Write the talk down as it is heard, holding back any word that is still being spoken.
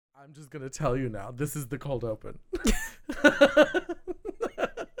I'm just going to tell you now. This is the cold open.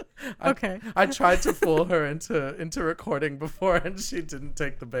 Okay. I tried to fool her into recording before, and she didn't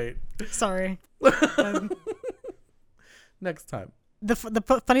take the bait. Sorry. Next time.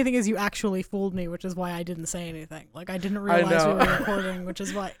 The funny thing is you actually fooled me, which is why I didn't say anything. Like, I didn't realize we were recording, which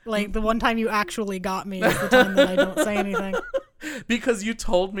is why, like, the one time you actually got me is the time that I don't say anything. Because you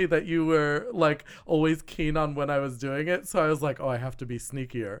told me that you were, like, always keen on when I was doing it, so I was like, oh, I have to be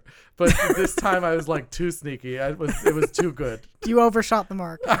sneakier. But this time I was, like, too sneaky. It was too good. You overshot the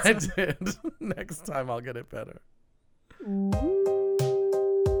mark. I did. Next time I'll get it better.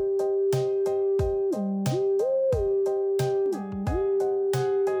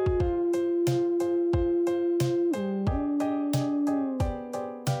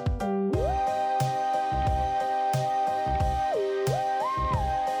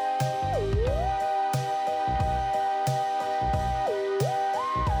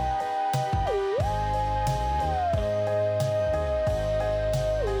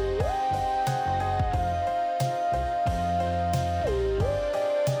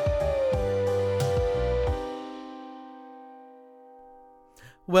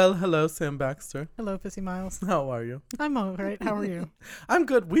 Well, hello, Sam Baxter. Hello, Pissy Miles. How are you? I'm all right. How are you? I'm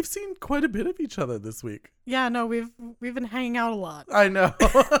good. We've seen quite a bit of each other this week. Yeah, no, we've been hanging out a lot. I know.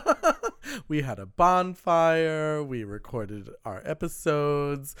 We had a bonfire. We recorded our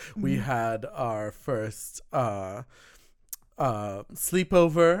episodes. We had our first sleepover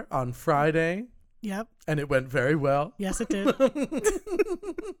on Friday. Yep. And it went very well. Yes, it did.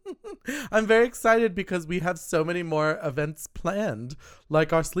 I'm very excited because we have so many more events planned,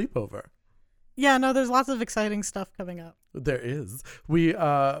 like our sleepover. Yeah, no, there's lots of exciting stuff coming up. There is. We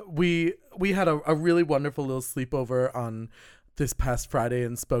had a really wonderful little sleepover on this past Friday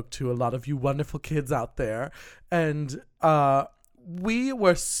and spoke to a lot of you wonderful kids out there. And we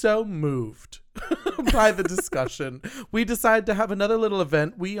were so moved by the discussion. We decided to have another little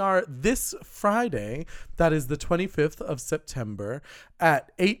event. We are this Friday, that is the 25th of September,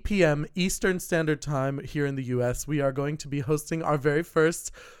 at 8 p.m. Eastern Standard Time here in the U.S. We are going to be hosting our very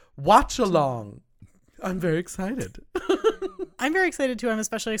first watch-along. I'm very excited. I'm very excited, too. I'm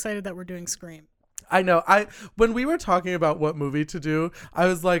especially excited that we're doing Scream. I know. When we were talking about what movie to do, I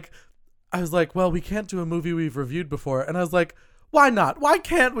was like, well, we can't do a movie we've reviewed before. And I was like, why not? Why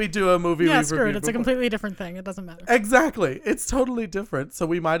can't we do a movie we've reviewed before? It's a completely different thing. It doesn't matter. Exactly. It's totally different. So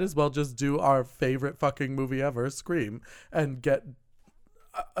we might as well just do our favorite fucking movie ever, Scream, and get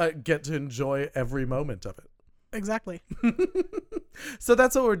to enjoy every moment of it. Exactly. So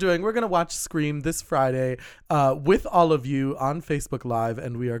that's what we're doing. We're going to watch Scream this Friday with all of you on Facebook Live,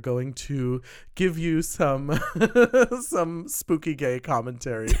 and we are going to give you some spooky gay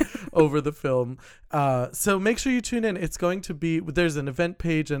commentary over the film. So make sure you tune in. It's going to be, there's an event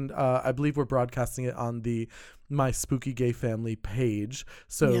page, and I believe we're broadcasting it on the My Spooky Gay Family page.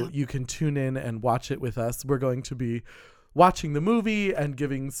 So you can tune in and watch it with us. We're going to be watching the movie and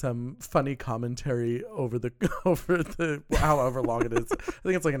giving some funny commentary over the however long it is. I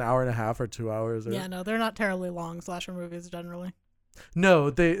think it's like an hour and a half or 2 hours. Yeah, no, they're not terribly long, slasher movies generally. No,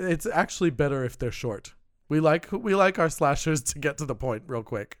 it's actually better if they're short. We like our slashers to get to the point real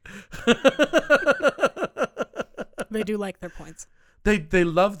quick. They do like their points. They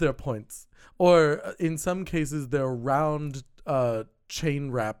love their points. Or in some cases they're round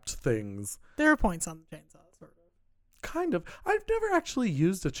chain wrapped things. There are points on the chainsaw. Kind of. I've never actually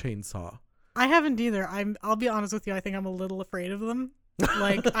used a chainsaw. I haven't either. I'll be honest with you. I think I'm a little afraid of them.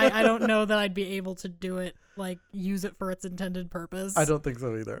 Like, I don't know that I'd be able to do it, like, use it for its intended purpose. I don't think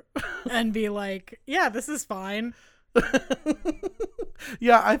so either. And be like, yeah, this is fine.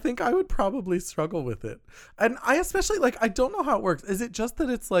 Yeah, I think I would probably struggle with it. And I especially, like, I don't know how it works. Is it just that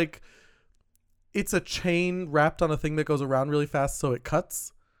it's like, it's a chain wrapped on a thing that goes around really fast so it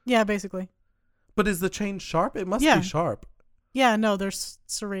cuts? Yeah, basically. But is the chain sharp? It must be sharp. Yeah, no, they're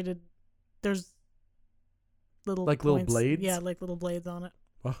serrated. There's little little blades? Yeah, like little blades on it.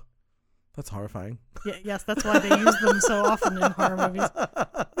 Oh, that's horrifying. Yeah, yes, that's why they use them so often in horror movies.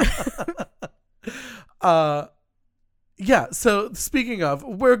 Yeah, so speaking of,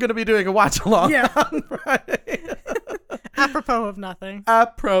 we're going to be doing a watch-along on Friday. Apropos of nothing.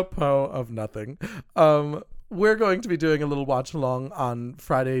 We're going to be doing a little watch along on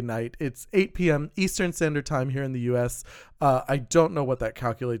Friday night. It's 8 p.m. Eastern Standard Time here in the U.S. I don't know what that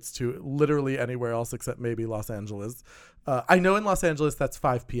calculates to literally anywhere else except maybe Los Angeles. I know in Los Angeles that's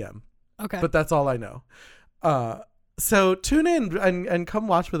 5 p.m. Okay. But that's all I know. So tune in and come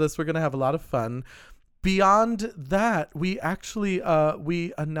watch with us. We're going to have a lot of fun. Beyond that, we actually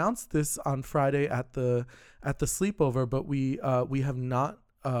we announced this on Friday at the sleepover, but we have not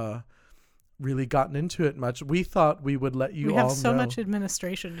really gotten into it much. We thought we would let you all know. We have so much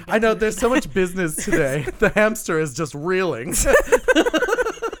administration to get I know, through there's so much business today. The hamster is just reeling.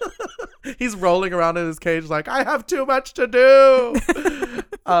 He's rolling around in his cage like, I have too much to do.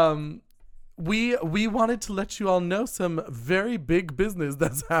 We wanted to let you all know some very big business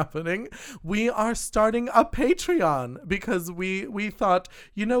that's happening. We are starting a Patreon because we thought,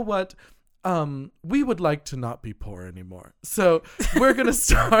 you know what? We would like to not be poor anymore. So we're going to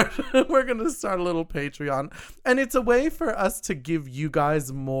start a little Patreon, and it's a way for us to give you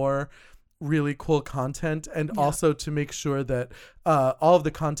guys more really cool content, and also to make sure that all of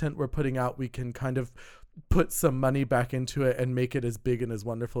the content we're putting out, we can kind of put some money back into it and make it as big and as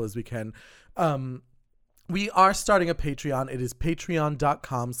wonderful as we can. We are starting a Patreon. It is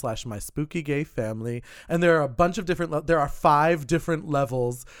patreon.com/myspooky-gay-family. And there are a bunch of different, there are 5 different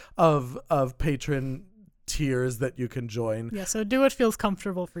levels of patron tiers that you can join. Yeah, so do what feels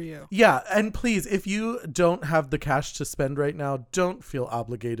comfortable for you. Yeah, and please, if you don't have the cash to spend right now, don't feel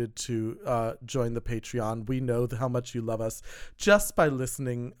obligated to join the Patreon. We know how much you love us just by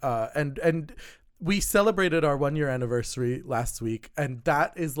listening. And we celebrated our 1-year anniversary last week, and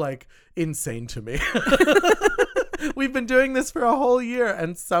that is like insane to me. We've been doing this for a whole year,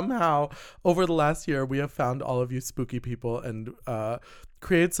 and somehow over the last year we have found all of you spooky people and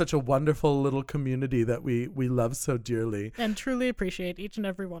created such a wonderful little community that we love so dearly. And truly appreciate each and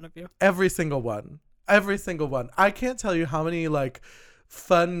every one of you. Every single one. I can't tell you how many like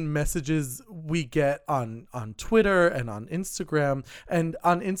fun messages we get on Twitter and on Instagram. And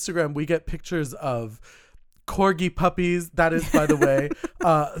on Instagram, we get pictures of corgi puppies. That is, by the way,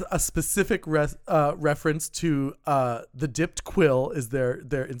 a specific reference to the Dipped Quill is their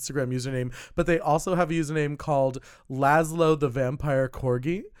Instagram username. But they also have a username called Laszlo the Vampire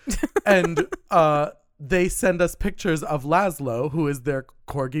Corgi. And they send us pictures of Laszlo, who is their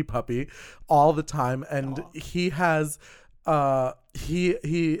corgi puppy, all the time. And he has...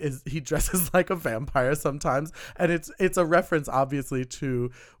 he dresses like a vampire sometimes, and it's a reference obviously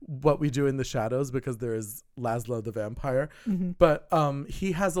to what we do in the shadows, because there is Laszlo the vampire. Mm-hmm. But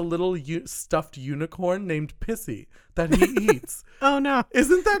he has a little stuffed unicorn named Pissy that he eats. Oh no,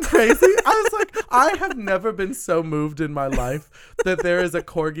 isn't that crazy? I was like, I have never been so moved in my life that there is a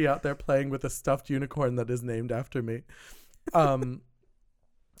corgi out there playing with a stuffed unicorn that is named after me.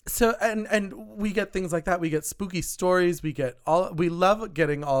 So and we get things like that. We get spooky stories. We love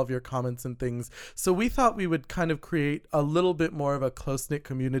getting all of your comments and things. So we thought we would kind of create a little bit more of a close-knit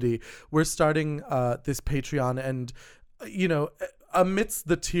community. We're starting this Patreon, and you know, amidst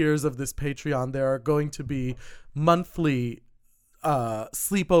the tiers of this Patreon, there are going to be monthly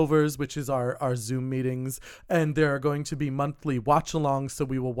sleepovers, which is our Zoom meetings, and there are going to be monthly watch-alongs, so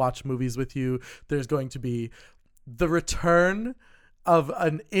we will watch movies with you. There's going to be the return of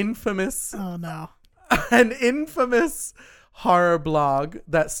an infamous horror blog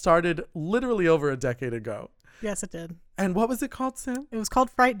that started literally over a decade ago. Yes, it did. And what was it called, Sam? It was called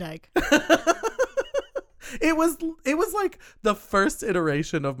Fright Dyke. It was like the first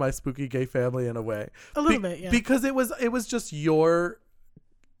iteration of My Spooky Gay Family in a way. A little bit, yeah. Because it was just your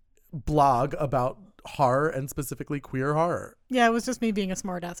blog about horror, and specifically queer horror. Yeah, it was just me being a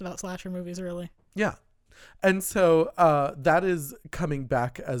smartass about slasher movies, really. Yeah. And so that is coming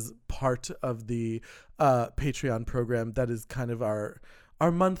back as part of the Patreon program. That is kind of our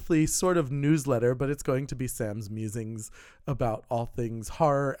monthly sort of newsletter, but it's going to be Sam's musings about all things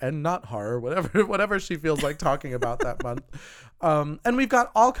horror and not horror, whatever she feels like talking about that month. And we've got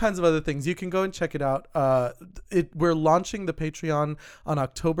all kinds of other things. You can go and check it out. We're launching the Patreon on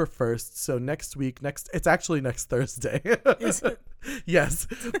October 1st. So next week, it's actually next Thursday. Is it? Yes.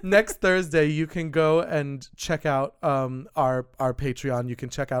 Next Thursday, you can go and check out our Patreon. You can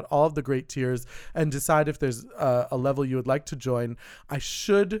check out all of the great tiers and decide if there's a level you would like to join. I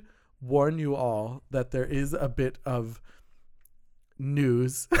should warn you all that there is a bit of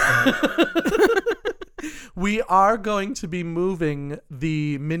news. We are going to be moving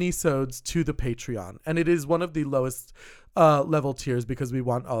the minisodes to the Patreon, and it is one of the lowest level tiers because we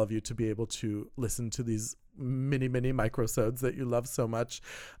want all of you to be able to listen to these mini microsodes that you love so much.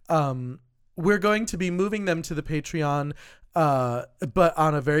 We're going to be moving them to the Patreon, but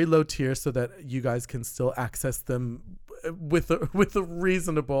on a very low tier so that you guys can still access them within a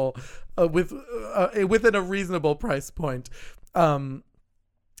reasonable price point.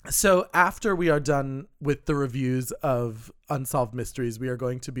 So after we are done with the reviews of Unsolved Mysteries, we are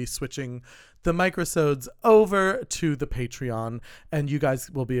going to be switching the microsodes over to the Patreon, and you guys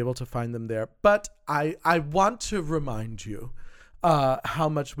will be able to find them there. But I want to remind you how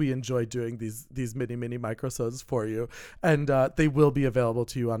much we enjoy doing these mini microsodes for you, and they will be available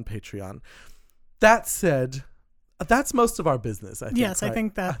to you on Patreon. That said, that's most of our business, I think. Yes, right? I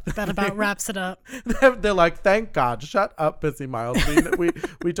think that about wraps it up. They're like, thank God, shut up, Busy Miles.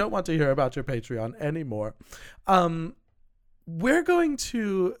 We don't want to hear about your Patreon anymore. We're going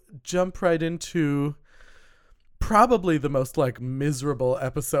to jump right into probably the most like miserable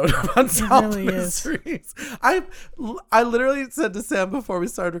episode of Unsolved Mysteries. I literally said to Sam before we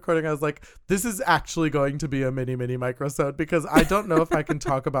started recording, I was like, this is actually going to be a mini microsode, because I don't know if I can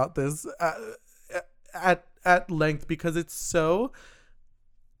talk about this at length, because it's so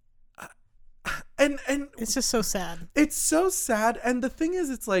and it's just so sad. It's so sad. And the thing is,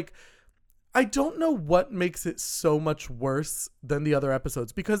 it's like, I don't know what makes it so much worse than the other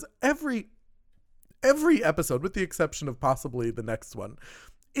episodes, because every episode, with the exception of possibly the next one,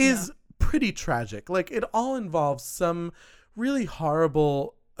 is pretty tragic. Like, it all involves some really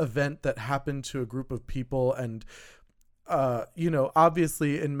horrible event that happened to a group of people, and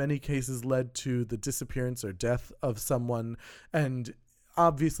obviously in many cases led to the disappearance or death of someone, and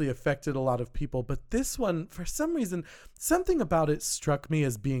obviously affected a lot of people. But this one, for some reason, something about it struck me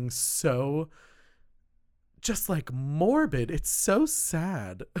as being so just like morbid. It's so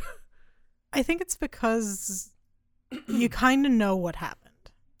sad. I think it's because you kind of know what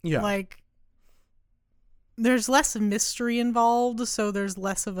happened. Yeah. Like, there's less mystery involved, so there's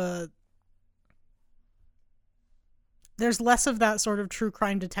less of that sort of true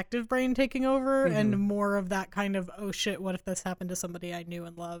crime detective brain taking over, and more of that kind of, oh shit, what if this happened to somebody I knew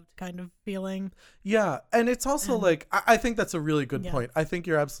and loved kind of feeling. Yeah. And it's also like, I think that's a really good point. I think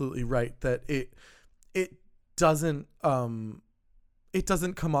you're absolutely right that it doesn't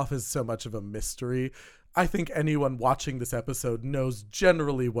come off as so much of a mystery. I think anyone watching this episode knows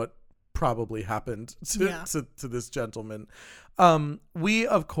generally what probably happened to this gentleman. We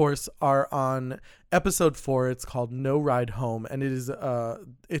of course are on episode 4. It's called No Ride Home, and it is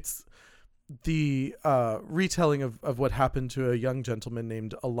it's the retelling of what happened to a young gentleman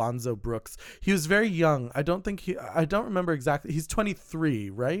named Alonzo Brooks. He was very young. I don't remember exactly. He's 23,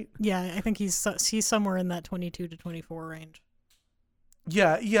 right? Yeah, I think he's somewhere in that 22 to 24 range.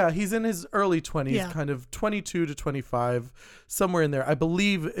 Yeah, he's in his early 20s, kind of 22 to 25, somewhere in there. I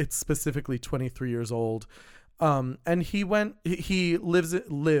believe it's specifically 23 years old. And he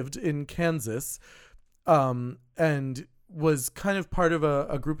lived in Kansas, and was kind of part of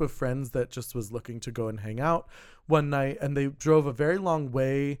a group of friends that just was looking to go and hang out one night, and they drove a very long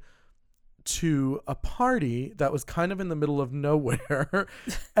way to a party that was kind of in the middle of nowhere.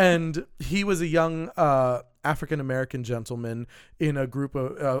 And he was a young African-American gentleman in a group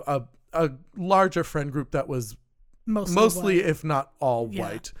of a larger friend group that was mostly if not all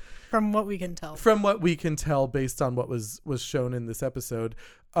white, from what we can tell based on what was shown in this episode.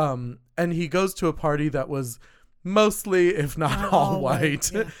 And he goes to a party that was mostly if not all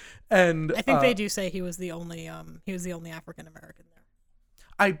white. Yeah. And I think they do say he was the only African-American there.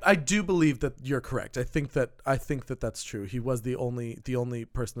 I do believe that you're correct. I think that that's true. He was the only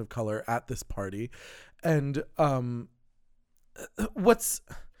person of color at this party. And what's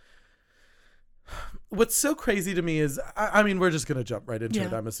so crazy to me is, I mean, we're just going to jump right into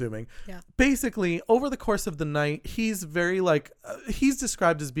it, I'm assuming. Yeah. Basically, over the course of the night, he's very he's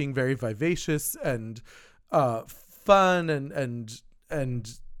described as being very vivacious and fun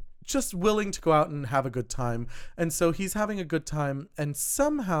and just willing to go out and have a good time. And so he's having a good time, and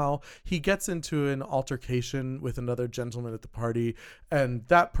somehow he gets into an altercation with another gentleman at the party, and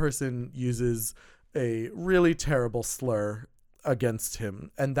that person uses a really terrible slur against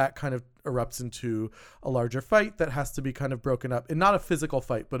him, and that kind of erupts into a larger fight that has to be kind of broken up, and not a physical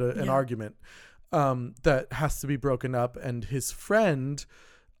fight, but an argument that has to be broken up. And his friend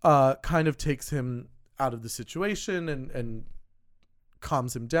kind of takes him out of the situation and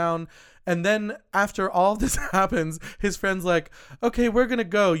calms him down. And then after all this happens, his friend's like, okay, we're gonna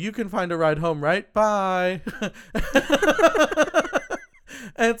go, you can find a ride home, right? Bye.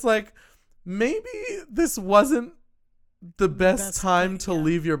 And it's like, maybe this wasn't the best time to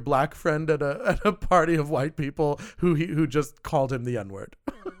leave your black friend at a party of white people who just called him the N-word.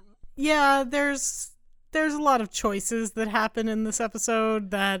 Yeah, there's a lot of choices that happen in this episode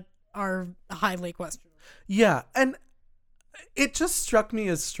that are highly questionable. Yeah, and it just struck me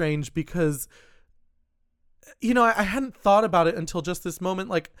as strange because, I hadn't thought about it until just this moment,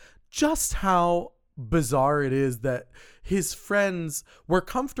 like just how bizarre it is that his friends were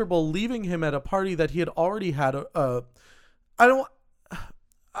comfortable leaving him at a party that he had already had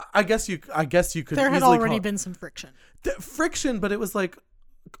I guess you could. There had already been some friction, but it was like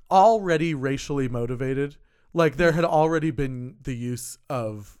already racially motivated. Like there had already been the use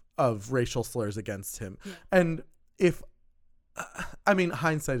of racial slurs against him. Yeah. And if I mean,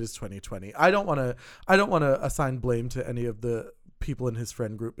 hindsight is 2020. I don't want to assign blame to any of the people in his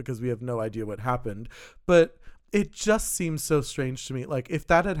friend group because we have no idea what happened, but it just seems so strange to me. Like if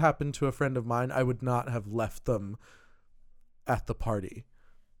that had happened to a friend of mine, I would not have left them at the party.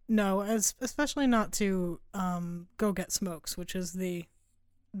 No, especially not to go get smokes, which is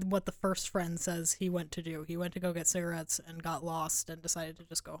what the first friend says he went to do. He went to go get cigarettes and got lost and decided to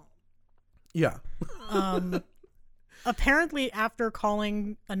just go home. Yeah. Apparently, after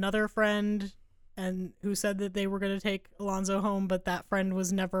calling another friend and who said that they were going to take Alonzo home, but that friend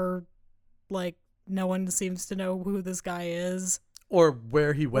was never, like, no one seems to know who this guy is. Or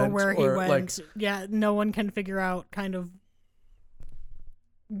where he went. Like, yeah, no one can figure out kind of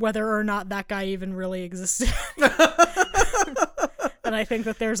whether or not that guy even really existed. And I think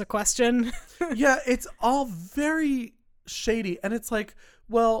that there's a question. Yeah, it's all very shady. And it's like,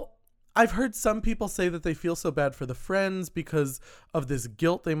 well, I've heard some people say that they feel so bad for the friends because of this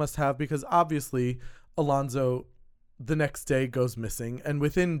guilt they must have, because obviously Alonzo the next day goes missing and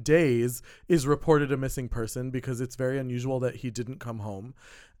within days is reported a missing person because it's very unusual that he didn't come home.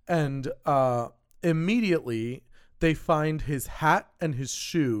 And immediately they find his hat and his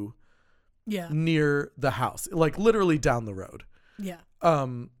shoe near the house, like literally down the road. Yeah.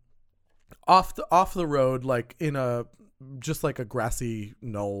 Off the road, like in a just like a grassy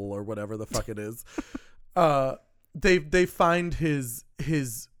knoll or whatever the fuck it is. They find his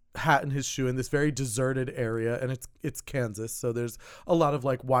hat and his shoe in this very deserted area, and it's Kansas, so there's a lot of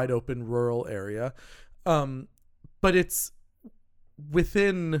like wide open rural area. But it's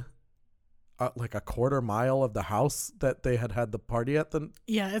within like a quarter mile of the house that they had the party at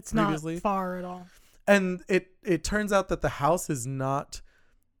it's previously. Not far at all. And it turns out that the house is not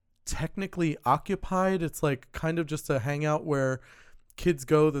technically occupied. It's like kind of just a hangout where kids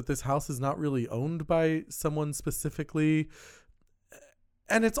go, that this house is not really owned by someone specifically.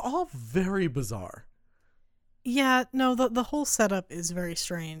 And it's all very bizarre. Yeah, no, the whole setup is very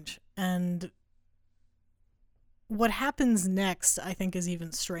strange. And what happens next, I think, is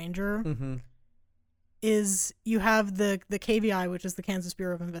even stranger. Mm-hmm. Is you have the KBI, which is the Kansas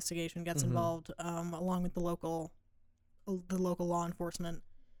Bureau of Investigation, gets mm-hmm. involved along with the local law enforcement.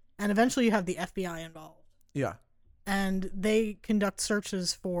 And eventually you have the FBI involved. Yeah. And they conduct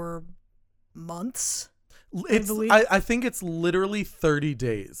searches for months. I think it's literally 30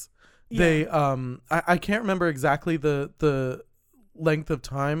 days. Yeah. They I can't remember exactly the length of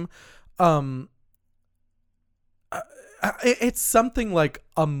time. It's something like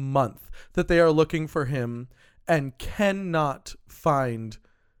a month that they are looking for him and cannot find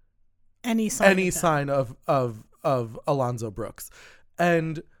any sign of Alonzo Brooks.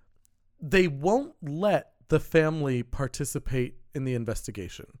 And they won't let the family participate in the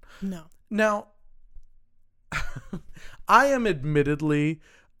investigation. No. Now, I am admittedly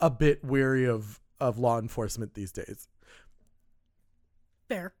a bit weary of law enforcement these days.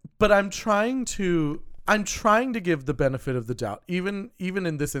 Fair. But I'm trying to give the benefit of the doubt, even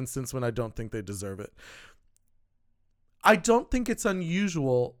in this instance when I don't think they deserve it. I don't think it's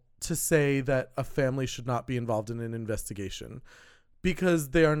unusual to say that a family should not be involved in an investigation, because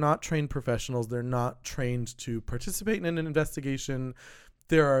they are not trained professionals. They're not trained to participate in an investigation.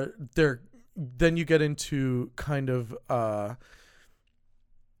 Then you get into kind of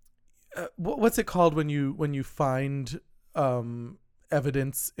what's it called when you find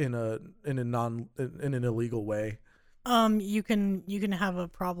evidence in an illegal way. You can have a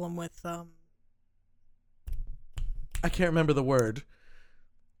problem with I can't remember the word.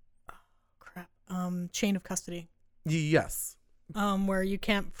 Oh, crap. Chain of custody. Yes. Where you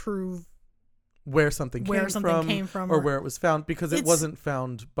can't prove where something came from or where it was found, because it wasn't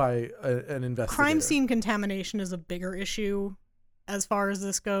found by an investigator. Crime scene contamination is a bigger issue as far as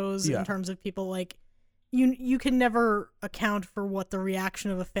this goes, in terms of people, like, you can never account for what the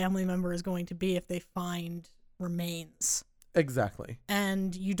reaction of a family member is going to be if they find remains. Exactly.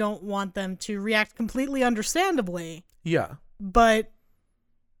 And you don't want them to react completely understandably. Yeah. But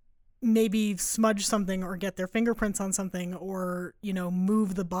maybe smudge something or get their fingerprints on something, or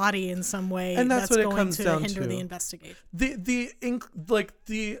move the body in some way, and that's what it going comes to down hinder to. the investigation. The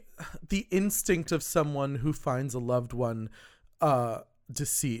instinct of someone who finds a loved one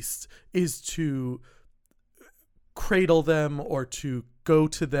deceased is to cradle them or to go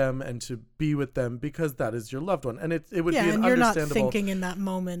to them and to be with them, because that is your loved one, and it would be an and you're not understandable. thinking in that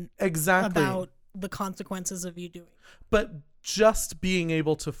moment exactly about the consequences of you doing. But just being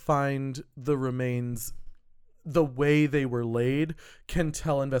able to find the remains the way they were laid can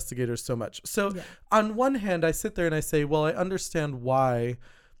tell investigators so much. So on one hand, I sit there and I say, well, I understand why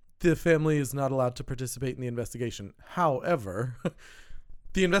the family is not allowed to participate in the investigation. However,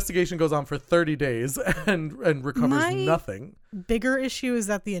 the investigation goes on for 30 days and recovers nothing. Bigger issue is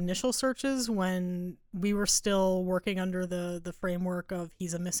that the initial searches, when we were still working under the framework of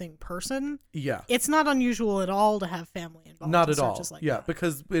he's a missing person, it's not unusual at all to have family involved. Not at all. Like that.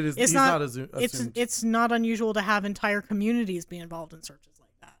 Because he's not assumed. It's not unusual to have entire communities be involved in searches like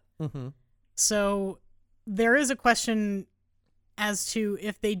that. Mm-hmm. So there is a question as to,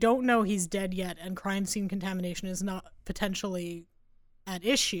 if they don't know he's dead yet and crime scene contamination is not potentially at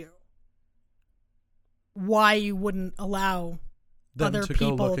issue, why you wouldn't allow other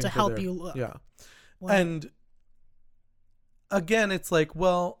people to help you look. Yeah. And again, it's like,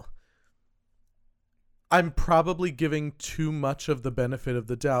 well, I'm probably giving too much of the benefit of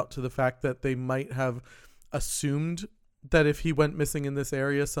the doubt to the fact that they might have assumed that if he went missing in this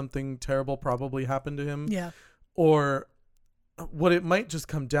area, something terrible probably happened to him. Yeah. Or what it might just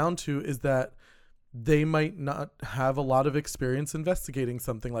come down to is that they might not have a lot of experience investigating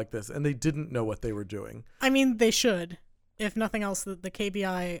something like this, and they didn't know what they were doing. I mean, they should. If nothing else, the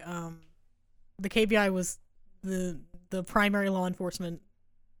KBI, was the primary law enforcement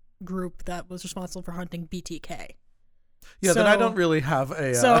group that was responsible for hunting BTK. Yeah, then I don't really have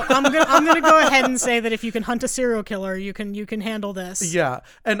a. So I'm gonna go ahead and say that if you can hunt a serial killer, you can handle this. Yeah,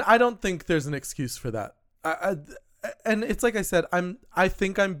 and I don't think there's an excuse for that. And it's like I said, I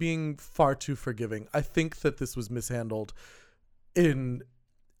think I'm being far too forgiving. I think that this was mishandled in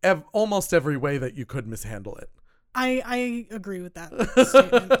almost every way that you could mishandle it. I agree with that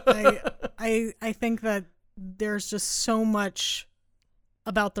statement. I think that there's just so much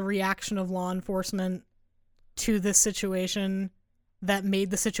about the reaction of law enforcement to this situation that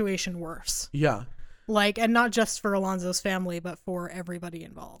made the situation worse. Yeah. Like, and not just for Alonzo's family, but for everybody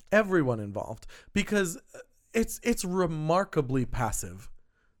involved. Everyone involved. Because it's remarkably passive,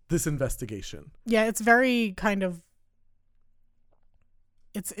 this investigation. Yeah, it's very kind of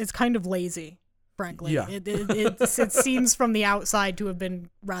it's kind of lazy, frankly. Yeah. It seems from the outside to have been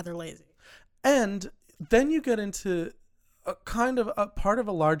rather lazy. And then you get into a kind of a part of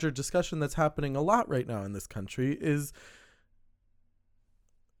a larger discussion that's happening a lot right now in this country is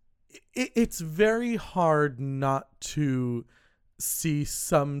it's very hard not to see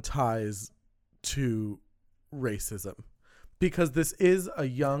some ties to racism, because this is a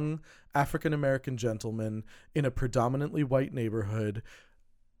young African-American gentleman in a predominantly white neighborhood,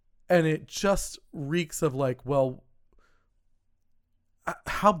 and it just reeks of like, well,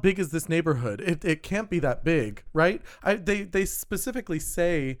 how big is this neighborhood? It can't be that big, right? They specifically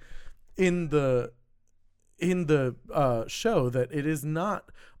say in the show that it is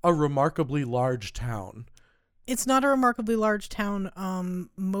not a remarkably large town. It's not a remarkably large town.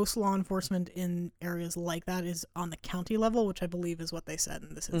 Most law enforcement in areas like that is on the county level, which I believe is what they said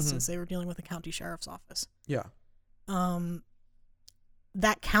in this instance. They were dealing with the county sheriff's office. Yeah.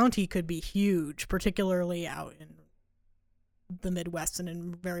 That county could be huge, particularly out in the Midwest and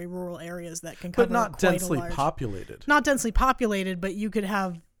in very rural areas that can cover but not quite densely a large, populated. Not densely populated, but you could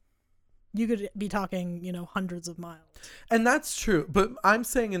be talking, hundreds of miles. And that's true. But I'm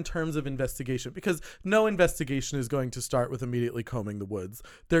saying in terms of investigation, because no investigation is going to start with immediately combing the woods.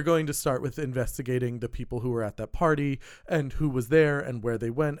 They're going to start with investigating the people who were at that party and who was there and where they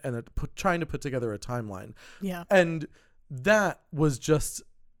went, and trying to put together a timeline. Yeah. And that was just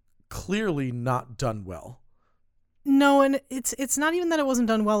clearly not done well. No, and it's not even that it wasn't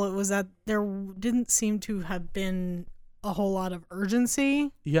done well. It was that there didn't seem to have been a whole lot of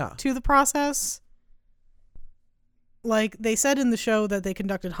urgency to the process. Like, they said in the show that they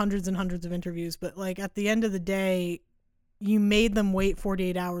conducted hundreds and hundreds of interviews, but like at the end of the day, you made them wait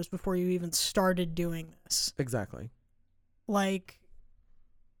 48 hours before you even started doing this. Exactly. Like,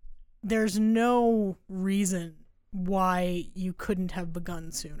 there's no reason why you couldn't have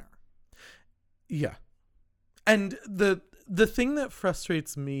begun sooner. Yeah. And the thing that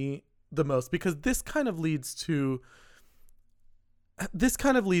frustrates me the most, because this kind of leads to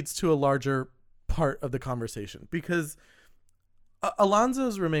a larger part of the conversation, because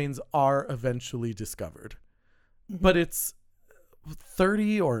Alonzo's remains are eventually discovered, but it's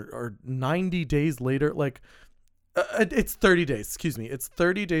 30 or 90 days later, like it's 30 days, excuse me. It's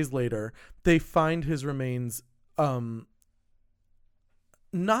 30 days later. They find his remains, not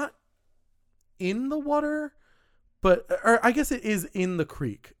in the water, or I guess it is in the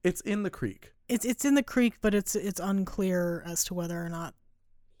creek. It's in the creek. It's in the creek, but it's unclear as to whether or not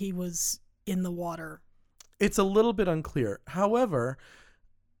he was in the water. It's a little bit unclear. However,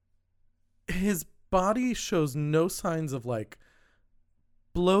 his body shows no signs of like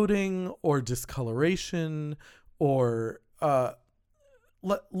bloating or discoloration or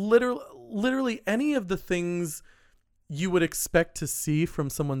literally any of the things you would expect to see from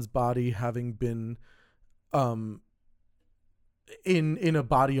someone's body having been in a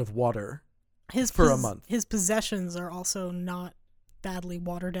body of water for a month. His possessions are also not badly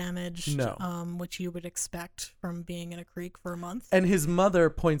water damaged, no. Which you would expect from being in a creek for a month. And his mother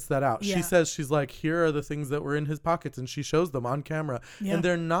points that out. Yeah. She says, she's like, here are the things that were in his pockets, and she shows them on camera. Yeah. And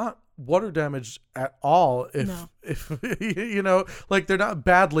they're not water damaged at all. If you know, like they're not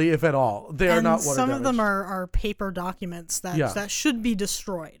badly, if at all. They are not water damaged. Some of them are paper documents that should be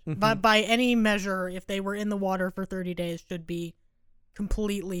destroyed. But by any measure, if they were in the water for 30 days, should be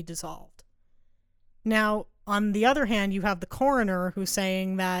completely dissolved. Now, on the other hand, you have the coroner who's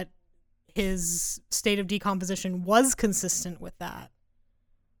saying that his state of decomposition was consistent with that.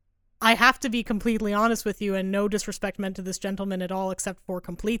 I have to be completely honest with you, and no disrespect meant to this gentleman at all, except for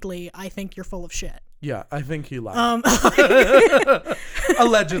completely, I think you're full of shit. Yeah, I think he lied.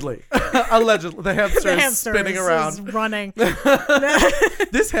 Allegedly. Allegedly. The hamster is spinning around. Is running.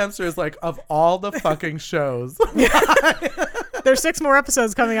 This hamster is like, of all the fucking shows. There's 6 more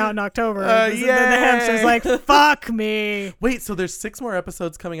episodes coming out in October. The hamster's like, fuck me. Wait, so there's 6 more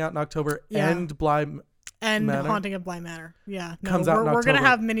episodes coming out in October and Bly and Manor? Haunting of Bly Manor. Yeah. No, comes out in October. We're going to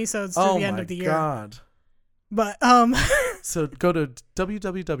have minisodes through the end of the year. Oh my God. But, so go to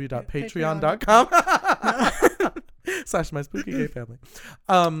www.patreon.com / my spooky gay family.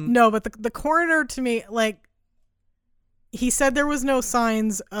 No, but the coroner to me, like, he said there was no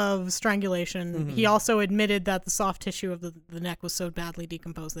signs of strangulation. Mm-hmm. He also admitted that the soft tissue of the neck was so badly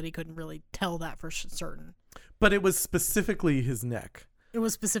decomposed that he couldn't really tell that for certain. But it was specifically his neck. It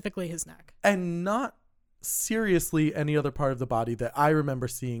was specifically his neck. And not seriously any other part of the body that I remember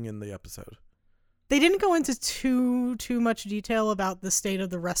seeing in the episode. They didn't go into too much detail about the state of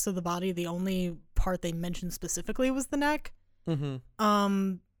the rest of the body. The only part they mentioned specifically was the neck.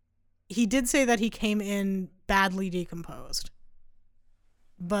 Mm-hmm. He did say that he came in badly decomposed.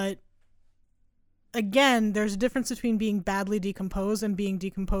 But again, there's a difference between being badly decomposed and being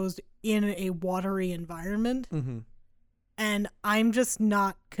decomposed in a watery environment. Mm-hmm. And I'm just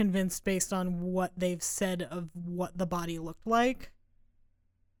not convinced, based on what they've said of what the body looked like,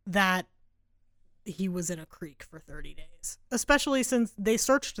 that he was in a creek for 30 days. Especially since they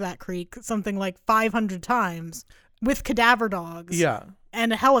searched that creek something like 500 times with cadaver dogs. Yeah.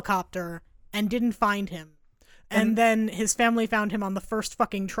 And a helicopter, and didn't find him. And then his family found him on the first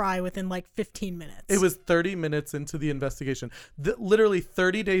fucking try within like 15 minutes. It was 30 minutes into the investigation. Literally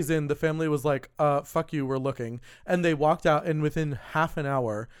 30 days in, the family was like, fuck you, we're looking. And they walked out, and within half an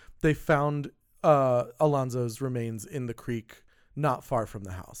hour, they found Alonzo's remains in the creek not far from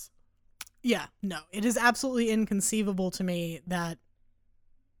the house. Yeah, no. It is absolutely inconceivable to me that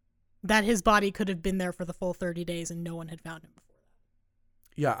his body could have been there for the full 30 days and no one had found him before.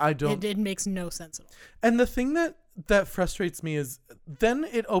 Yeah, I don't. It makes no sense at all. And the thing that frustrates me is then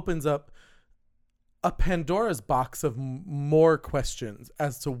it opens up a Pandora's box of more questions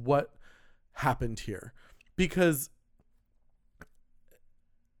as to what happened here. Because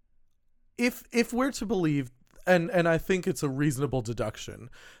if we're to believe, and I think it's a reasonable deduction,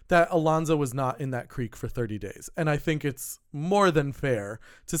 that Alonzo was not in that creek for 30 days. And I think it's more than fair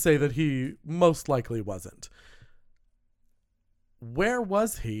to say that he most likely wasn't. Where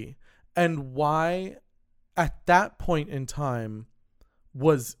was he, and why at that point in time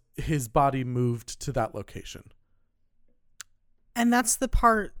was his body moved to that location? And that's the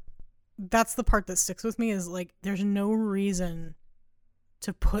part that sticks with me, is like, there's no reason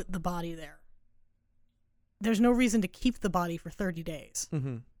to put the body there. There's no reason to keep the body for 30 days.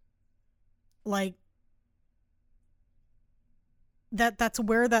 Mm-hmm. Like, that's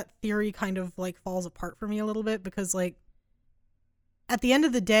where that theory kind of like falls apart for me a little bit, because like, at the end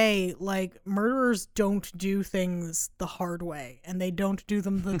of the day, like, murderers don't do things the hard way, and they don't do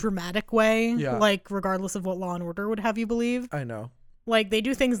them the dramatic way, like, regardless of what Law and Order would have you believe. I know. Like, they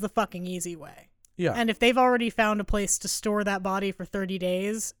do things the fucking easy way. Yeah. And if they've already found a place to store that body for 30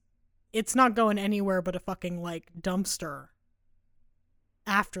 days, it's not going anywhere but a fucking, like, dumpster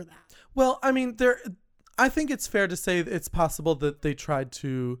after that. Well, I mean, I think it's fair to say it's possible that they tried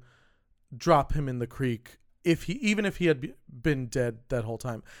to drop him in the creek even if he had been dead that whole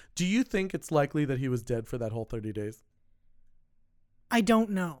time. Do you think it's likely that he was dead for that whole 30 days? I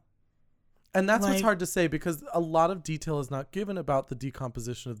don't know. And that's what's hard to say, because a lot of detail is not given about the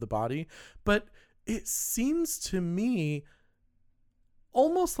decomposition of the body. But it seems to me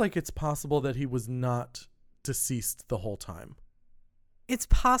almost like it's possible that he was not deceased the whole time. It's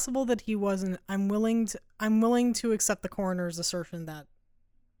possible that he wasn't. I'm willing to accept the coroner's assertion that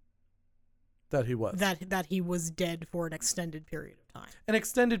he was. That he was dead for an extended period of time. An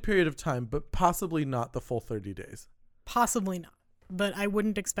extended period of time, but possibly not the full 30 days. Possibly not. But I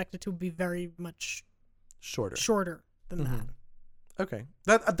wouldn't expect it to be very much shorter than that. Okay,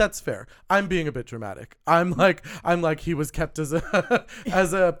 that's fair. I'm being a bit dramatic. I'm like he was kept as a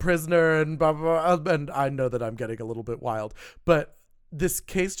as a prisoner and blah, blah, blah, and I know that I'm getting a little bit wild, but this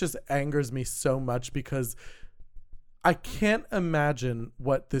case just angers me so much because I can't imagine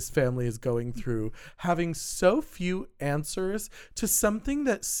what this family is going through, having so few answers to something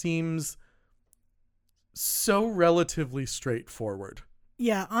that seems so relatively straightforward.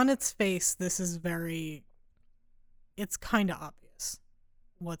 Yeah, on its face, it's kind of obvious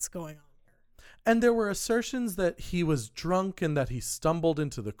what's going on here. And there were assertions that he was drunk and that he stumbled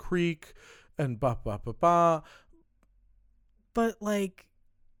into the creek and ba ba ba ba. But like,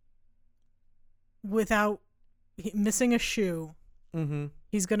 without missing a shoe,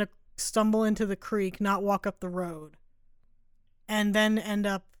 he's gonna stumble into the creek, not walk up the road, and then end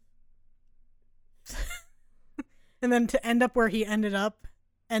up to end up where he ended up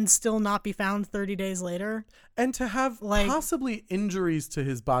and still not be found 30 days later, and to have possibly injuries to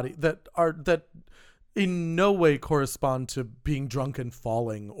his body that in no way correspond to being drunk and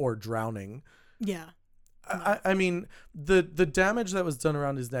falling or drowning. Yeah. I mean, the damage that was done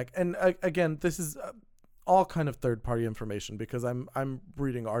around his neck, and again, this is all kind of third-party information because I'm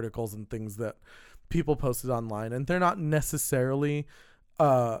reading articles and things that people posted online, and they're not necessarily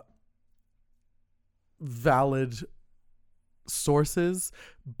valid sources,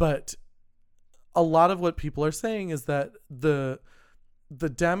 but a lot of what people are saying is that the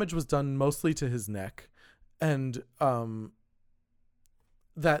damage was done mostly to his neck, and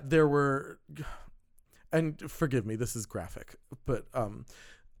that there were, and forgive me, this is graphic, but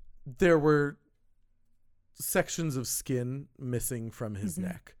there were sections of skin missing from his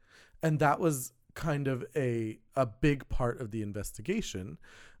neck, and that was kind of a big part of the investigation.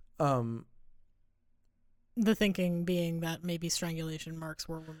 The thinking being that maybe strangulation marks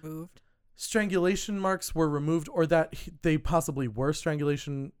were removed. Strangulation marks were removed, or that they possibly were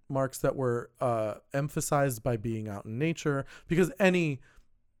strangulation marks that were emphasized by being out in nature, because any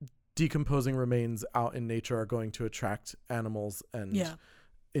decomposing remains out in nature are going to attract animals and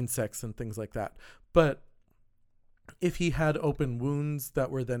insects and things like that. But if he had open wounds that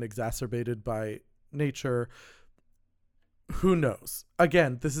were then exacerbated by nature, who knows?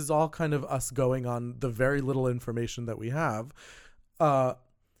 Again, this is all kind of us going on the very little information that we have.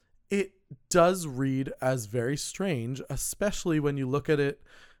 It does read as very strange, especially when you look at it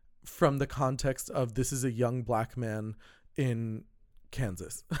from the context of this is a young black man in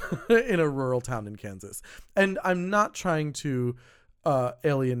Kansas, in a rural town in Kansas. And I'm not trying to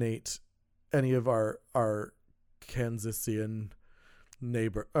alienate any of our Kansasian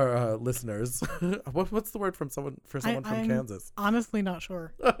neighbor listeners. What's the word from someone from Kansas? Honestly not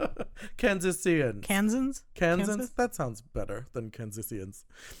sure. Kansasians. Kansans? That sounds better than Kansasians.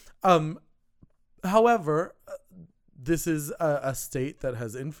 However, this is a state that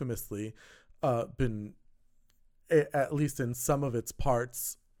has infamously been, at least in some of its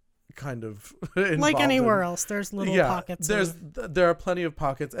parts, kind of like anywhere else. There's little pockets. There are plenty of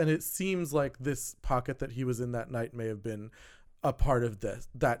pockets, and it seems like this pocket that he was in that night may have been a part of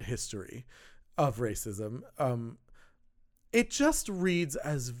that history of racism. It just reads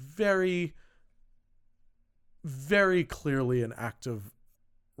as very, very clearly an act of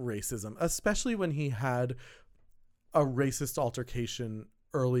racism, especially when he had a racist altercation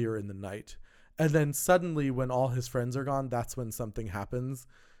earlier in the night. And then suddenly when all his friends are gone, that's when something happens.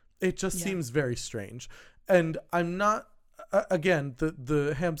 It just seems very strange. And I'm not, again,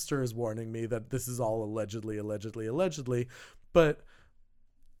 the hamster is warning me that this is all allegedly, but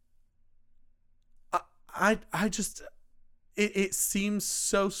I just, it seems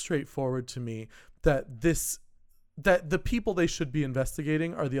so straightforward to me that that the people they should be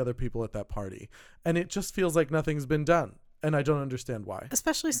investigating are the other people at that party. And it just feels like nothing's been done. And I don't understand why.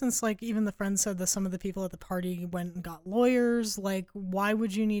 Especially since, like, even the friends said that some of the people at the party went and got lawyers. Like, why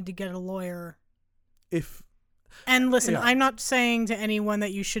would you need to get a lawyer? And listen, I'm not saying to anyone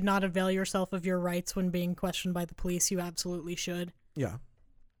that you should not avail yourself of your rights when being questioned by the police. You absolutely should. Yeah.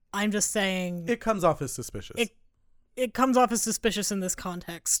 I'm just saying... It comes off as suspicious. It comes off as suspicious in this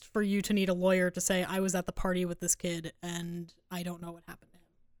context for you to need a lawyer to say, I was at the party with this kid and I don't know what happened to him.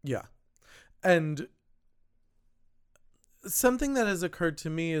 Yeah. And something that has occurred to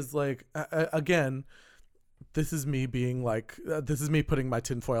me is, like, again, this is me being like, this is me putting my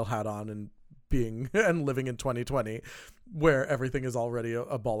tinfoil hat on and being and living in 2020 where everything is already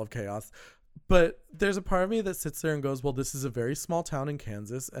a ball of chaos. But there's a part of me that sits there and goes, well, this is a very small town in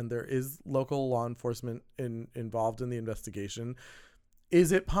Kansas and there is local law enforcement involved in the investigation.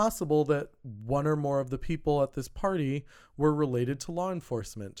 Is it possible that one or more of the people at this party were related to law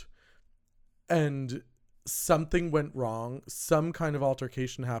enforcement and something went wrong? Some kind of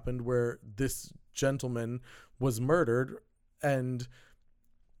altercation happened where this gentleman was murdered and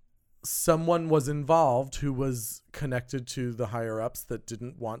someone was involved who was connected to the higher ups that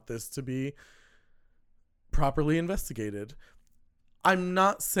didn't want this to be properly investigated. I'm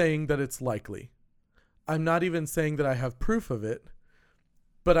not saying that it's likely. I'm not even saying that I have proof of it,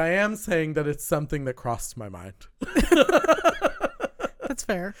 but I am saying that it's something that crossed my mind. That's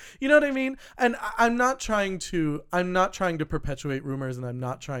fair. You know what I mean? And I'm not trying to perpetuate rumors, and I'm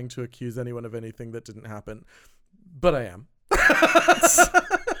not trying to accuse anyone of anything that didn't happen, but I am.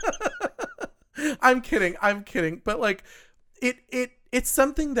 I'm kidding. But like it's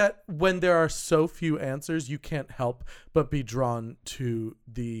something that when there are so few answers, you can't help but be drawn to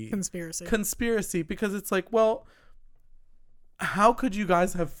the conspiracy because it's like, well, how could you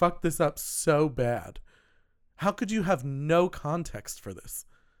guys have fucked this up so bad? How could you have no context for this?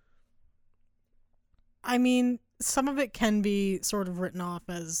 I mean, some of it can be sort of written off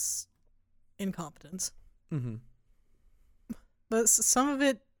as incompetence. Mm-hmm. But some of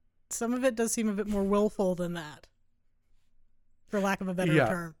it does seem a bit more willful than that, for lack of a better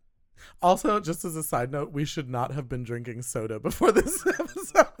term. Also, just as a side note, we should not have been drinking soda before this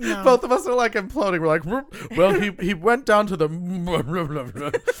episode. No. Both of us are like imploding. We're like, well, he went down to the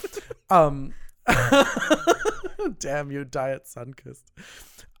damn you, Diet Sunkist.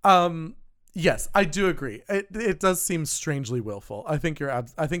 Yes, I do agree. It does seem strangely willful. I think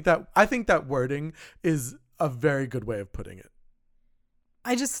that wording is a very good way of putting it.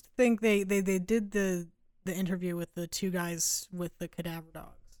 I just think they did the interview with the two guys with the cadaver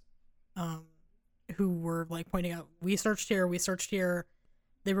dogs, who were like pointing out, we searched here.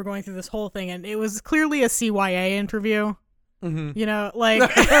 They were going through this whole thing, and it was clearly a CYA interview. Mm-hmm. You know, like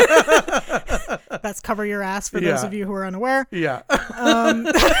that's cover your ass for those of you who are unaware. Yeah.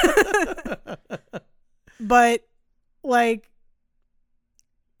 But like,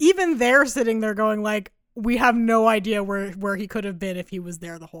 even they're sitting there going like, we have no idea where he could have been if he was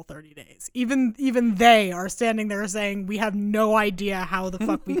there the whole 30 days. Even they are standing there saying we have no idea how the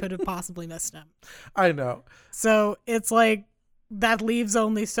fuck we could have possibly missed him. I know. So it's like, that leaves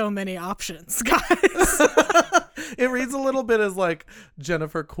only so many options, guys. It reads a little bit as like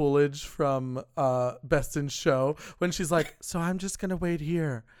Jennifer Coolidge from Best in Show when she's like, so I'm just going to wait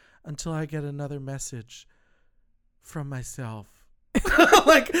here until I get another message from myself.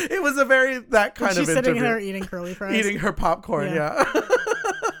 Like it was a very that kind of interview. She's sitting there eating curly fries, eating her popcorn. Yeah.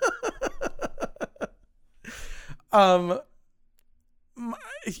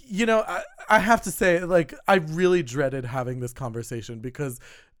 You know, I have to say, like, I really dreaded having this conversation because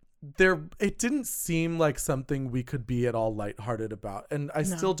it didn't seem like something we could be at all lighthearted about. And I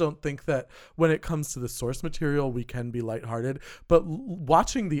still don't think that when it comes to the source material, we can be lighthearted. But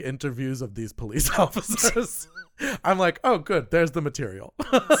watching the interviews of these police officers, I'm like, oh, good. There's the material.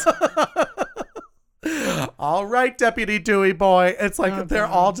 All right, Deputy Dewey boy. It's like they're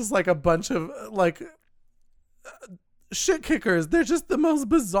all just like a bunch of like shit kickers. They're just the most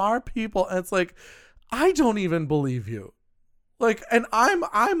bizarre people. And it's like, I don't even believe you. Like, and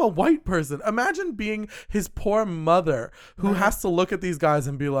I'm a white person. Imagine being his poor mother who has to look at these guys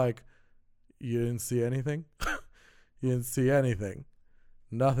and be like, you didn't see anything? You didn't see anything.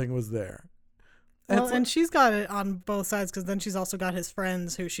 Nothing was there. Well, and she's got it on both sides because then she's also got his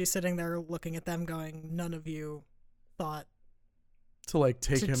friends who she's sitting there looking at them going, none of you thought to like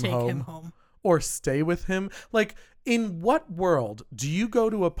take him home or stay with him. Like, in what world do you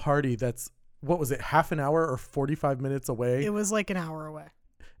go to a party that's, what was it, half an hour or 45 minutes away? It was like an hour away.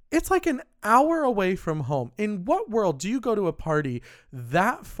 It's like an hour away from home. In what world do you go to a party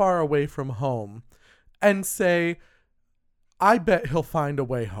that far away from home and say, I bet he'll find a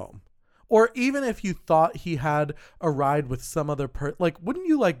way home? Or even if you thought he had a ride with some other like, wouldn't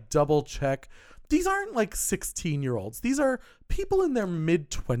you like double check? These aren't like 16-year-olds. These are people in their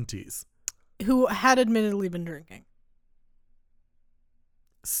mid-20s. Who had admittedly been drinking.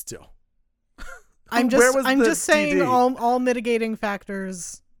 Still. I'm just saying all mitigating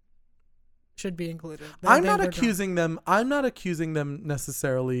factors should be included. I'm not accusing them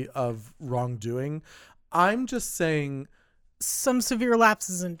necessarily of wrongdoing. I'm just saying some severe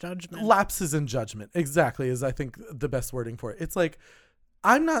lapses in judgment. Exactly, is I think the best wording for it. It's like,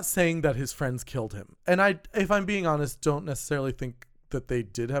 I'm not saying that his friends killed him. And I, if I'm being honest, don't necessarily think that they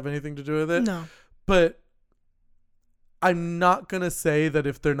did have anything to do with it. No. But I'm not going to say that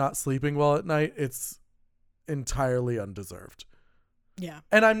if they're not sleeping well at night, it's entirely undeserved. Yeah.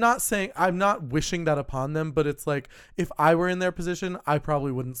 And I'm not wishing that upon them, but it's like, if I were in their position, I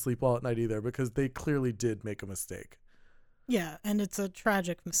probably wouldn't sleep well at night either, because they clearly did make a mistake. Yeah, and it's a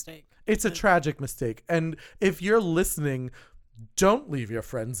tragic mistake. It's a tragic mistake. And if you're listening, don't leave your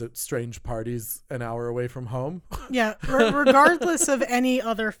friends at strange parties an hour away from home. Yeah, regardless of any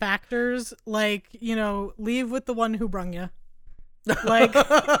other factors, like, you know, leave with the one who brung you. Like,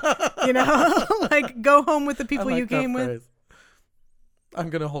 you know, like, go home with the people you came with. I'm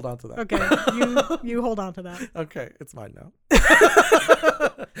going to hold on to that. Okay, you hold on to that. Okay, it's mine now.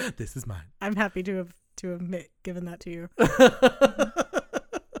 This is mine. I'm happy to have given that to you.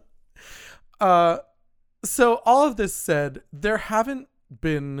 So all of this said, there haven't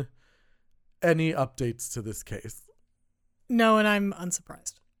been any updates to this case. No, and I'm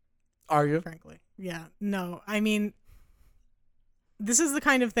unsurprised. Are you? Frankly. Yeah. No, I mean, this is the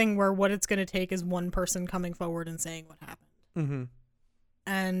kind of thing where what it's going to take is one person coming forward and saying what happened. Mm-hmm.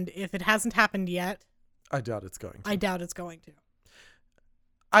 And if it hasn't happened yet, I doubt it's going to. I doubt it's going to.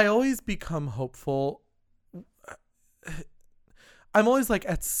 I always become hopeful. I'm always like,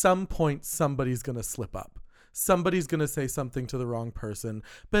 at some point, somebody's going to slip up. Somebody's going to say something to the wrong person.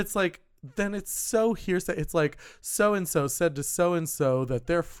 But it's like, then it's so hearsay. It's like, so-and-so said to so-and-so that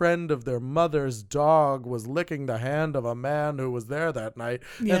their friend of their mother's dog was licking the hand of a man who was there that night.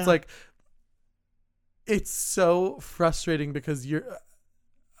 Yeah. And it's like, it's so frustrating, because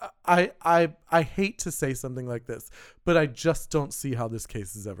I hate to say something like this, but I just don't see how this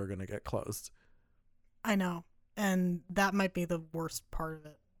case is ever going to get closed. I know. And that might be the worst part of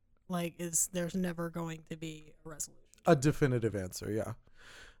it. Like, is there's never going to be a resolution. A definitive answer, yeah.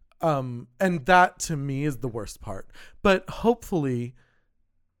 And that to me is the worst part. But hopefully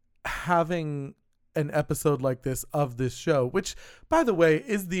having an episode like this of this show, which, by the way,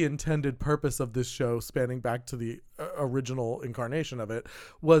 is the intended purpose of this show, spanning back to the original incarnation of it,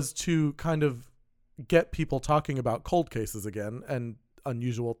 was to kind of get people talking about cold cases again and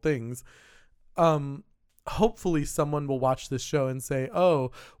unusual things. Hopefully someone will watch this show and say,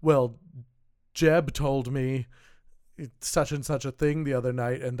 oh, well, Jeb told me such and such a thing the other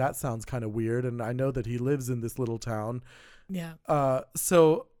night, and that sounds kind of weird, and I know that he lives in this little town. Yeah.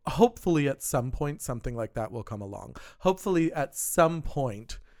 So hopefully at some point something like that will come along. Hopefully at some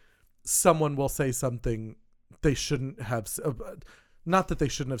point someone will say something they shouldn't have. Not that they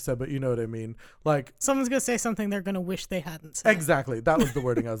shouldn't have said, but you know what I mean. Like, someone's going to say something they're going to wish they hadn't said. Exactly. That was the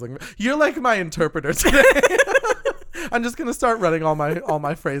wording I was looking for. You're like my interpreter today. I'm just going to start running all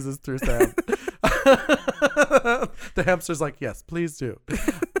my phrases through Sam. The hamster's like, yes, please do.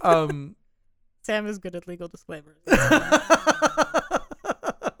 Sam is good at legal disclaimers.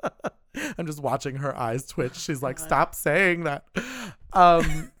 I'm just watching her eyes twitch. She's like, stop saying that. I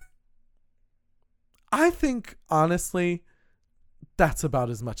think, honestly, that's about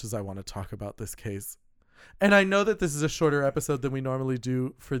as much as I want to talk about this case. And I know that this is a shorter episode than we normally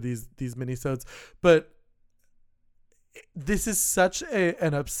do for these minisodes, but this is such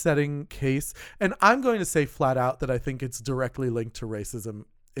an upsetting case. And I'm going to say flat out that I think it's directly linked to racism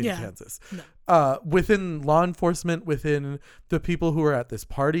in Kansas. No. Within law enforcement, within the people who were at this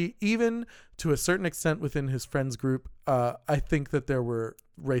party, even to a certain extent within his friends group, I think that there were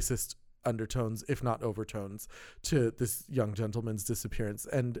racist undertones, if not overtones, to this young gentleman's disappearance.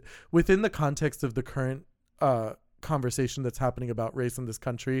 And within the context of the current conversation that's happening about race in this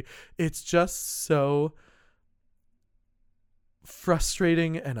country, it's just so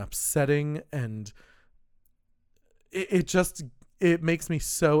frustrating and upsetting, and it makes me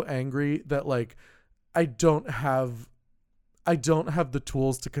so angry that, like, I don't have the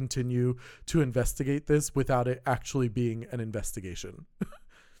tools to continue to investigate this without it actually being an investigation.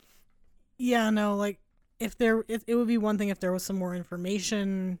 Yeah, no, like, if it would be one thing if there was some more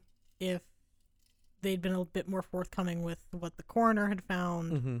information, if they'd been a bit more forthcoming with what the coroner had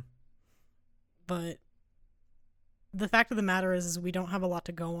found. Mm-hmm. But the fact of the matter is we don't have a lot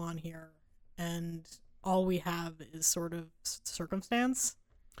to go on here, and all we have is sort of circumstance.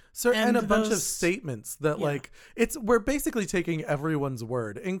 And a bunch of statements that, like, we're basically taking everyone's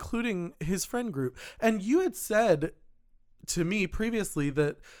word, including his friend group. And you had said to me previously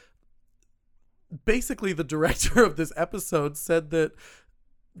that basically the director of this episode said that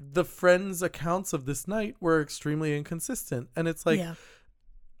the friends' accounts of this night were extremely inconsistent. And it's like,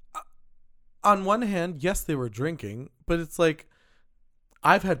 on one hand, yes, they were drinking, but it's like,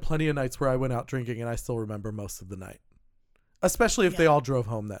 I've had plenty of nights where I went out drinking and I still remember most of the night, especially if they all drove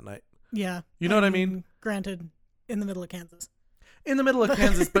home that night. Yeah. You know what I mean? Granted, in the middle of Kansas. in the middle of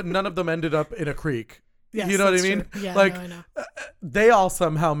Kansas, but none of them ended up in a creek. Yes, you know what I mean? True. Yeah, like, I know. They all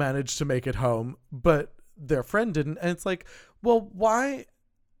somehow managed to make it home, but their friend didn't. And it's like, well, why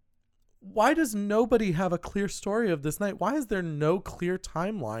does nobody have a clear story of this night? Why is there no clear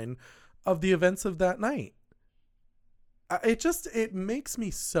timeline of the events of that night? It makes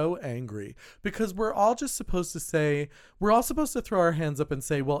me so angry, because we're all supposed to throw our hands up and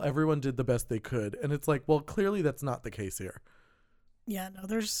say, well, everyone did the best they could. And it's like, well, clearly that's not the case here. Yeah, no,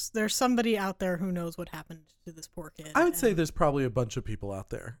 there's somebody out there who knows what happened to this poor kid. I would say there's probably a bunch of people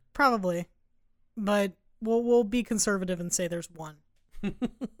out there. Probably. But we'll be conservative and say there's one.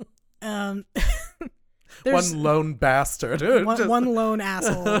 One lone bastard. One lone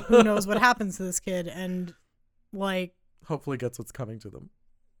asshole who knows what happens to this kid, and like hopefully gets what's coming to them.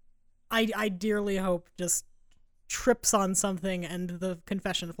 I dearly hope just trips on something and the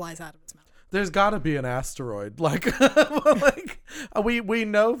confession flies out of his mouth. There's got to be an asteroid. Like, we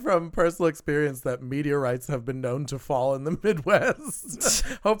know from personal experience that meteorites have been known to fall in the Midwest.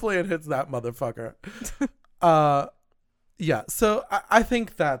 Hopefully it hits that motherfucker. Yeah. So I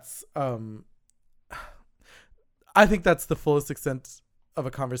think that's the fullest extent of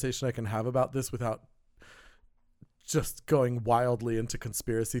a conversation I can have about this without just going wildly into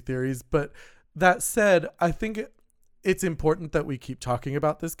conspiracy theories. But that said, I think it's important that we keep talking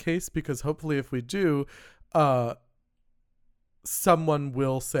about this case, because hopefully if we do, someone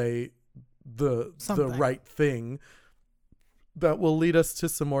will say the right thing that will lead us to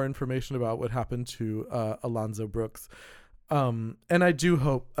some more information about what happened to Alonzo Brooks. And I do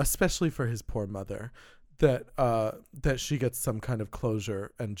hope, especially for his poor mother, that she gets some kind of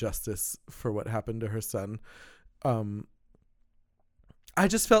closure and justice for what happened to her son. I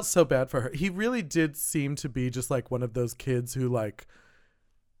just felt so bad for her. He really did seem to be just like one of those kids who like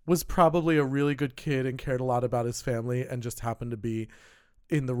was probably a really good kid and cared a lot about his family, and just happened to be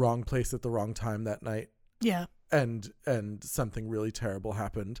in the wrong place at the wrong time that night. Yeah. And something really terrible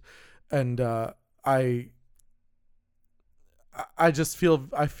happened. And I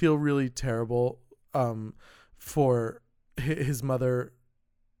feel really terrible for his mother,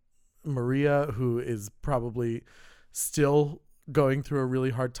 Maria, who is probably still going through a really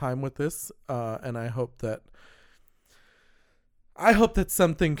hard time with this, and I hope that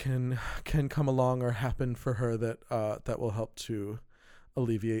something can come along or happen for her that will help to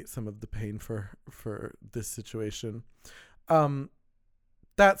alleviate some of the pain for this situation.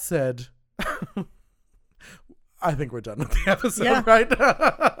 That said, I think we're done with the episode, right?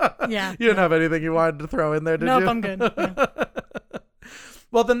 Yeah. You didn't have anything you wanted to throw in there, did you? Nope, I'm good. Yeah.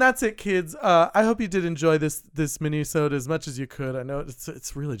 Well, then that's it, kids. I hope you did enjoy this mini-sode as much as you could. I know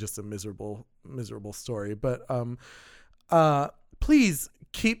it's really just a miserable story, but please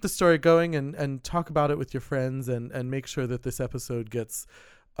keep the story going and talk about it with your friends, and make sure that this episode gets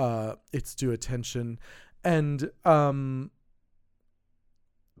its due attention. And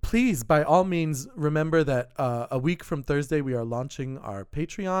please, by all means, remember that a week from Thursday we are launching our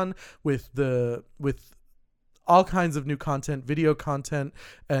Patreon with all kinds of new content, video content,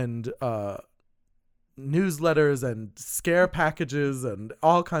 and newsletters and scare packages and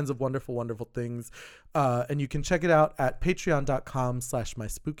all kinds of wonderful, wonderful things. And you can check it out at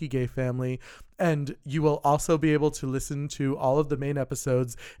patreon.com/myspooky-gay-family. And you will also be able to listen to all of the main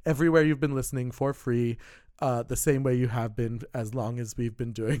episodes everywhere you've been listening for free, the same way you have been as long as we've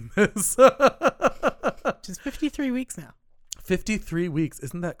been doing this. Which is 53 weeks now. 53 weeks.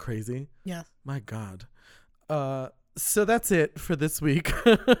 Isn't that crazy? Yeah. My God. So that's it for this week.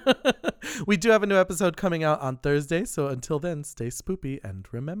 We do have a new episode coming out on Thursday, so until then, stay spoopy and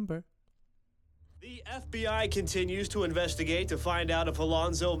remember. The FBI continues to investigate to find out if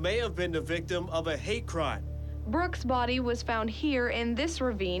Alonzo may have been the victim of a hate crime. Brooks' body was found here in this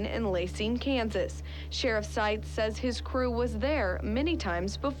ravine in Lacine, Kansas. Sheriff Seitz says his crew was there many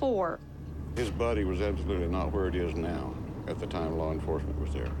times before. His body was absolutely not where it is now at the time law enforcement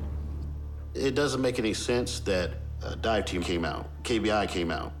was there. It doesn't make any sense that a dive team came out, KBI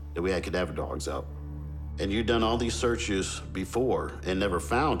came out, that we had cadaver dogs out. And you've done all these searches before and never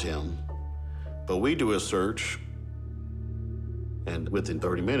found him. But we do a search, and within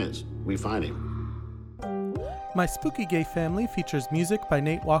 30 minutes, we find him. My Spooky Gay Family features music by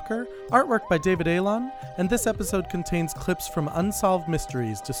Nate Walker, artwork by David Alon, and this episode contains clips from Unsolved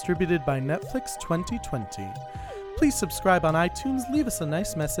Mysteries, distributed by Netflix 2020. Please subscribe on iTunes, leave us a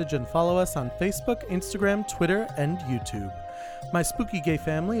nice message, and follow us on Facebook, Instagram, Twitter, and YouTube. My Spooky Gay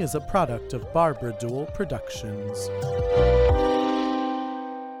Family is a product of Barbara Duel Productions.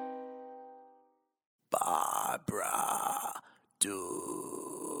 Barbara Duel.